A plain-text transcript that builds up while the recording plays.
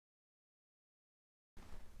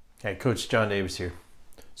Hey, Coach John Davis here.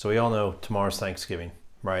 So we all know tomorrow's Thanksgiving,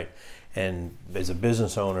 right? And as a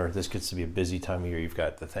business owner, this gets to be a busy time of year. You've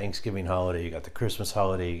got the Thanksgiving holiday, you got the Christmas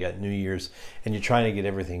holiday, you got New Year's, and you're trying to get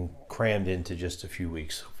everything crammed into just a few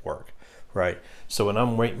weeks of work, right? So when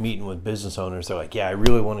I'm meeting with business owners, they're like, yeah, I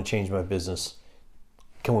really want to change my business.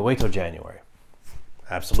 Can we wait till January?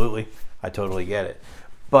 Absolutely. I totally get it.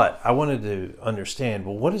 But I wanted to understand,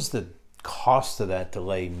 well, what is the cost of that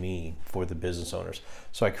delay mean for the business owners?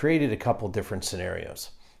 So I created a couple different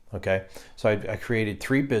scenarios. Okay, so I created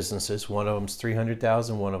three businesses. One of them's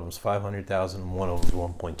 300,000, one of them's 500,000, and one of them's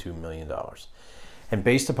 1.2 million dollars. And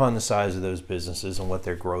based upon the size of those businesses and what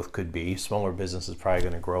their growth could be, smaller business is probably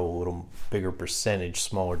going to grow a little bigger percentage,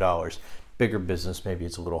 smaller dollars. Bigger business, maybe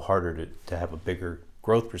it's a little harder to have a bigger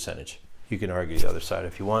growth percentage. You can argue the other side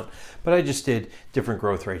if you want, but I just did different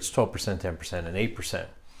growth rates: 12%, 10%, and 8%.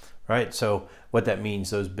 Right? So what that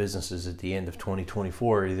means, those businesses at the end of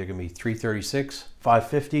 2024 are either going to be 336,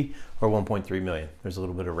 550, or 1.3 million. There's a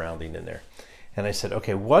little bit of rounding in there. And I said,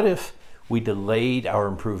 okay, what if we delayed our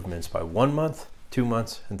improvements by 1 month, 2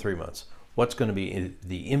 months, and 3 months? What's going to be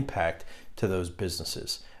the impact to those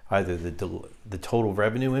businesses? Either the total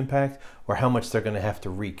revenue impact or how much they're going to have to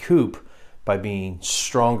recoup by being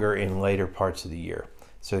stronger in later parts of the year.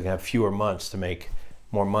 So they can have fewer months to make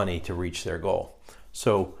more money to reach their goal.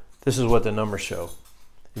 So this is what the numbers show.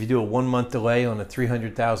 If you do a 1 month delay on a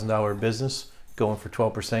 $300,000 business going for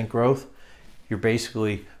 12% growth, you're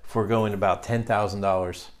basically foregoing about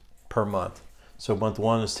 $10,000 per month. So month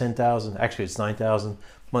one is 10,000, actually it's 9,000.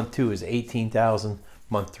 Month two is 18,000.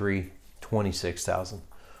 Month three, 26,000.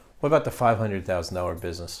 What about the $500,000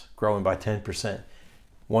 business growing by 10%?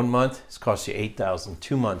 1 month, it's cost you 8,000.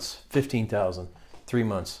 2 months, 15,000. 3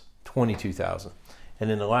 months, 22,000. And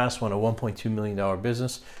then the last one, a $1.2 million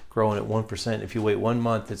business growing at 1%. If you wait 1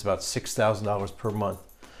 month, it's about $6,000 per month.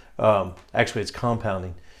 Actually, it's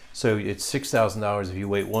compounding. So it's $6,000 if you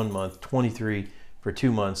wait 1 month, 23 for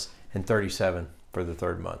 2 months, and 37 for the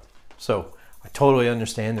third month. So I totally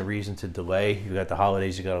understand the reason to delay. You got the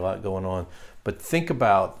holidays, you got a lot going on. But think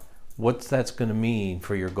about what that's going to mean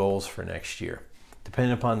for your goals for next year.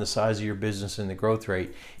 Depending upon the size of your business and the growth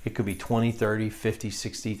rate, it could be 20, 30, 50,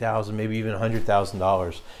 60,000, maybe even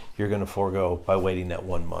 $100,000 you're going to forego by waiting that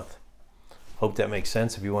 1 month. Hope that makes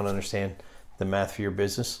sense. If you want to understand the math for your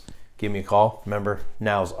business, give me a call. Remember,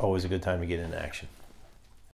 now is always a good time to get into action.